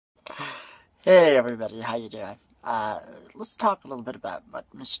Hey everybody, how you doing? Let's talk a little bit about what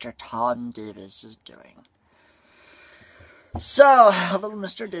Mr. Tom Davis is doing. So, little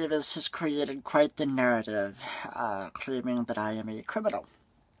Mr. Davis has created quite the narrative, claiming that I am a criminal.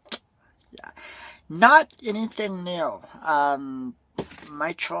 Yeah, not anything new.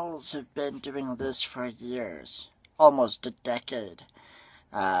 My trolls have been doing this for years, almost a decade.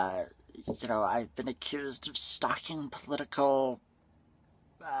 I've been accused of stalking political,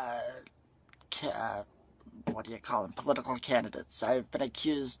 what do you call them, political candidates. I've been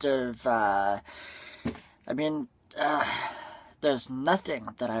accused of, there's nothing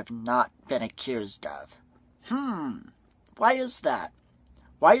that I've not been accused of. Why is that?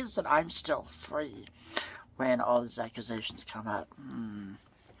 Why is it I'm still free when all these accusations come out?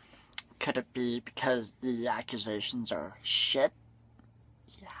 Could it be because the accusations are shit?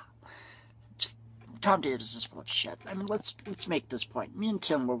 Yeah. Tom Davis is full of shit. I mean, let's make this point. Me and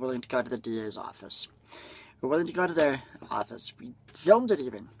Tim were willing to go to the DA's office. We're willing to go to their office. We filmed it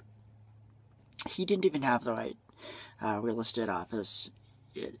even. He didn't even have the right real estate office.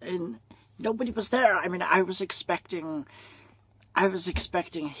 And nobody was there. I mean, I was expecting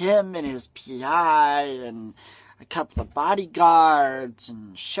him and his PI and a couple of bodyguards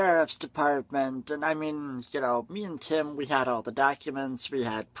and sheriff's department. And I mean, me and Tim, we had all the documents. We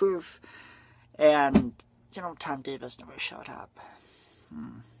had proof. And, Tom Davis never showed up.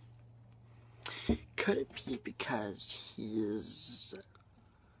 Could it be because he's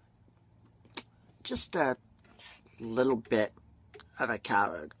just a little bit of a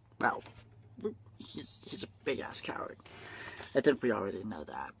coward? Well, he's a big-ass coward. I think we already know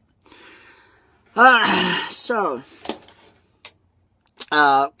that.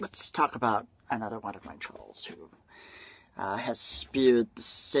 Let's talk about another one of my trolls who has spewed the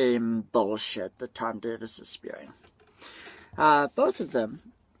same bullshit that Tom Davis is spewing. Both of them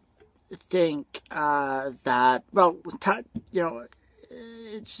think that, well,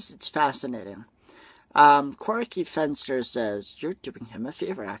 it's fascinating. Corky Fenster says, you're doing him a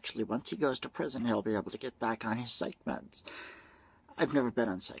favor, actually. Once he goes to prison, he'll be able to get back on his psych meds. I've never been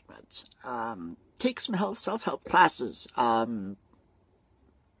on psych meds. Take some self-help classes.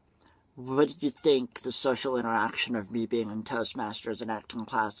 What do you think the social interaction of me being in Toastmasters and acting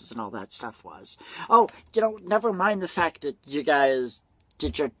classes and all that stuff was? Oh, never mind the fact that you guys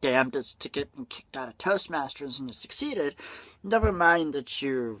did your damnedest to get me kicked out of Toastmasters and you succeeded. Never mind that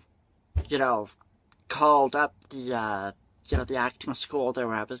you called up the acting school there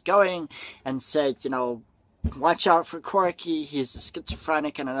where I was going and said, watch out for Corky, he's a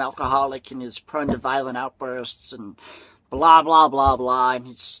schizophrenic and an alcoholic and he's prone to violent outbursts and blah, blah, blah, blah, and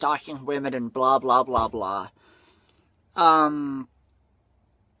he's stalking women and blah, blah, blah, blah.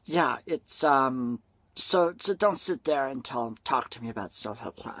 Yeah, it's, so don't sit there and talk to me about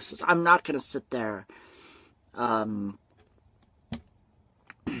self-help classes. I'm not going to sit there, in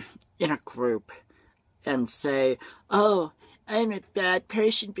a group and say, oh, I'm a bad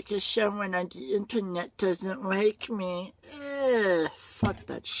person because someone on the internet doesn't like me. Fuck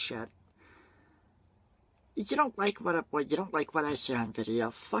that shit. You don't like what I say on video.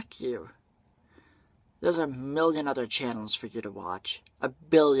 Fuck you. There's a million other channels for you to watch. A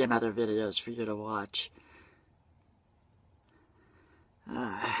billion other videos for you to watch.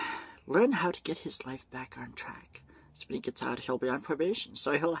 Learn how to get his life back on track. So when he gets out, he'll be on probation.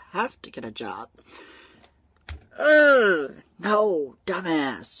 So he'll have to get a job. No,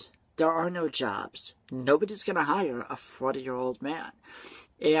 dumbass. There are no jobs. Nobody's gonna hire a 40-year-old man.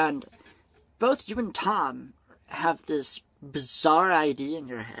 And both you and Tom have this bizarre idea in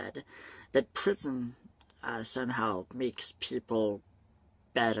your head that prison somehow makes people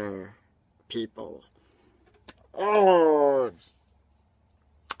better people. Oh,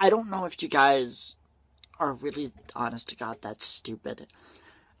 I don't know if you guys are really, honest to God, that stupid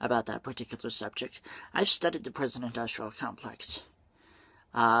about that particular subject. I've studied the prison industrial complex.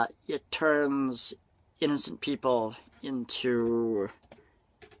 It turns innocent people into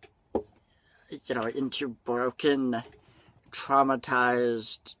broken,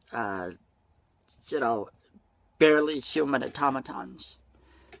 traumatized, barely human automatons.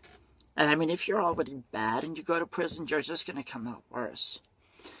 And I mean, if you're already bad and you go to prison, you're just going to come out worse.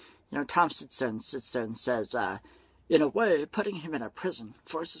 Tom sits there and says, in a way, putting him in a prison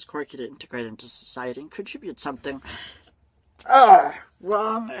forces Corky to integrate into society and contribute something.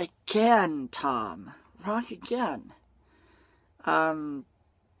 Wrong again, Tom. Wrong again.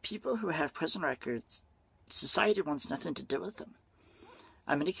 People who have prison records, society wants nothing to do with them.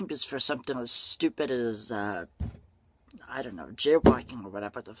 I mean, it can be for something as stupid as, I don't know, jaywalking or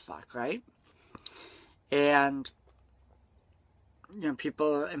whatever the fuck, right? And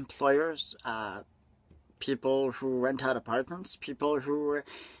people, employers, people who rent out apartments, people who,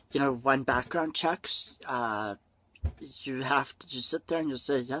 run background checks. You have to just sit there and you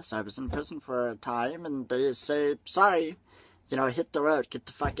say, yes, I was in prison for a time, and they say, sorry, hit the road, get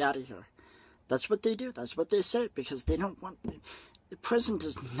the fuck out of here. That's what they do. That's what they say, because they don't want... Prison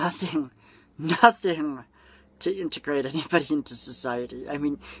does nothing to integrate anybody into society. I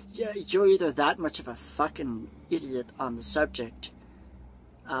mean, you're either that much of a fucking idiot on the subject,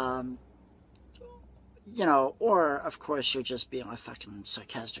 or, of course, you're just being a fucking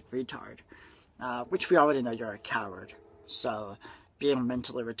sarcastic retard, which we already know you're a coward. So being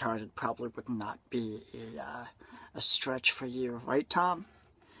mentally retarded probably would not be a stretch for you, right, Tom?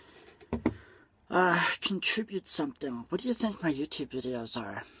 Contribute something. What do you think my YouTube videos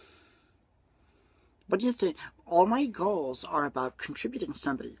are? What do you think? All my goals are about contributing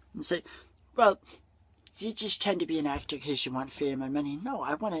somebody. And say, well, you just tend to be an actor because you want fame and money. No,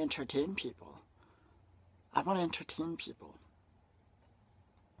 I want to entertain people. I want to entertain people.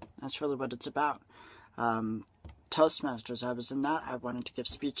 That's really what it's about. Toastmasters, I was in that. I wanted to give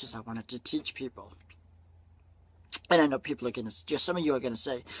speeches. I wanted to teach people. And I know people are going to, some of you are going to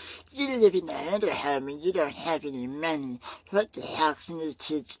say, you live in the underhome and you don't have any money. What the hell can you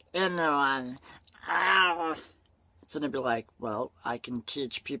teach anyone? Ah. It's going to be like, well, I can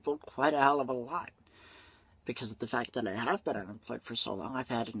teach people quite a hell of a lot. Because of the fact that I have been unemployed for so long, I've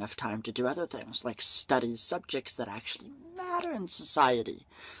had enough time to do other things, like study subjects that actually matter in society.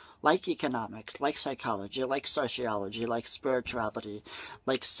 Like economics, like psychology, like sociology, like spirituality,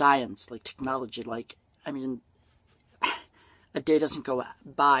 like science, like technology, a day doesn't go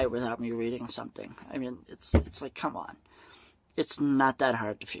by without me reading something. I mean, it's like, come on. It's not that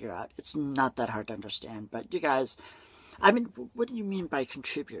hard to figure out. It's not that hard to understand. But you guys, I mean, what do you mean by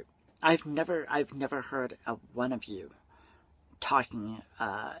contribute? I've never heard of one of you talking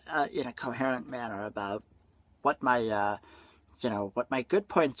in a coherent manner about what my what my good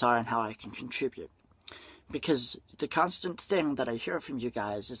points are and how I can contribute. Because the constant thing that I hear from you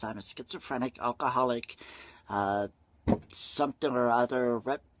guys is I'm a schizophrenic, alcoholic, something or other,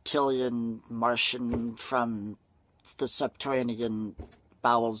 reptilian Martian from the subterranean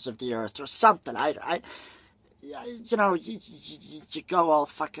bowels of the earth or something. You go all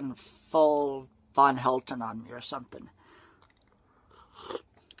fucking full Von Helton on me or something.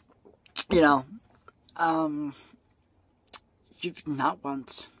 You've not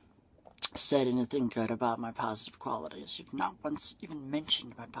once said anything good about my positive qualities. You've not once even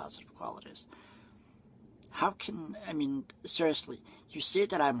mentioned my positive qualities. How can, seriously, you say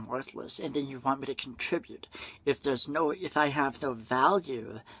that I'm worthless and then you want me to contribute. If I have no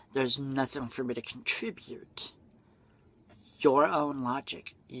value, there's nothing for me to contribute. Your own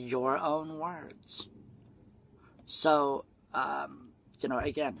logic, your own words. So,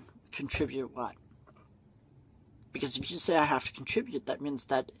 again, contribute what? Because if you say I have to contribute, that means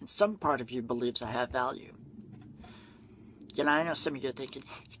that some part of you believes I have value. I know some of you are thinking,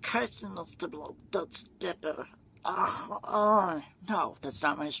 no, that's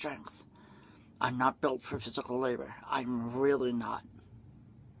not my strength. I'm not built for physical labor. I'm really not.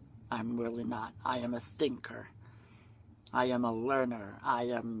 I'm really not. I am a thinker. I am a learner. I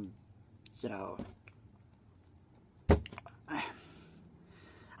am,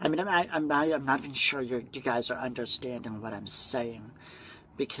 I'm not even sure you guys are understanding what I'm saying.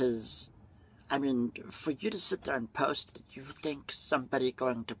 Because, for you to sit there and post that you think somebody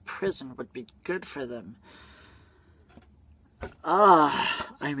going to prison would be good for them.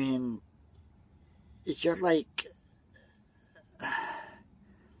 You're like,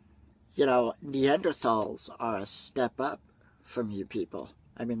 Neanderthals are a step up from you people.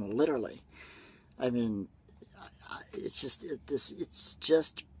 Literally. It's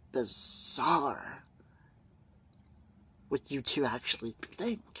just bizarre what you two actually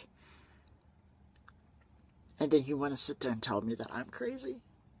think. And then you want to sit there and tell me that I'm crazy?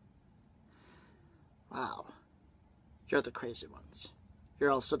 Wow. You're the crazy ones. You're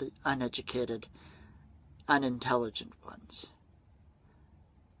also the uneducated, unintelligent ones.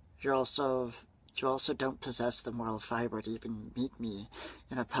 You also don't possess the moral fiber to even meet me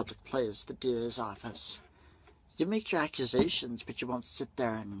in a public place, the DA's office. You make your accusations, but you won't sit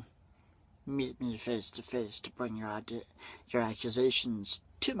there and meet me face to face to bring your accusations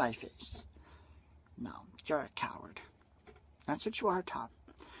to my face. No, you're a coward. That's what you are, Tom.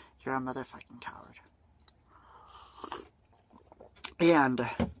 You're a motherfucking coward. And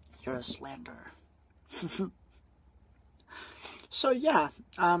you're a slanderer. So yeah,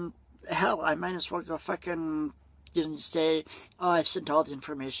 hell, I might as well go fucking You didn't say, oh, I've sent all the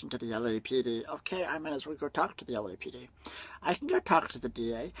information to the LAPD. Okay, I might as well go talk to the LAPD. I can go talk to the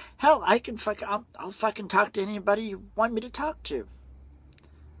DA. Hell, I'll fucking talk to anybody you want me to talk to.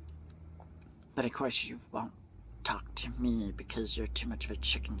 But of course you won't talk to me because you're too much of a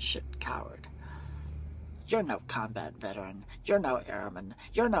chicken shit coward. You're no combat veteran. You're no airman.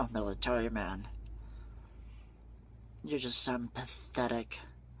 You're no military man. You're just some pathetic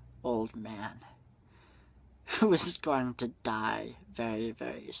old man who is going to die very,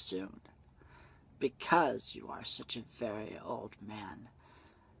 very soon because you are such a very old man.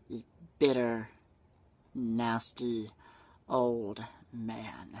 You bitter, nasty, old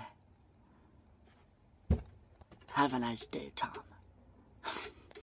man. Have a nice day, Tom.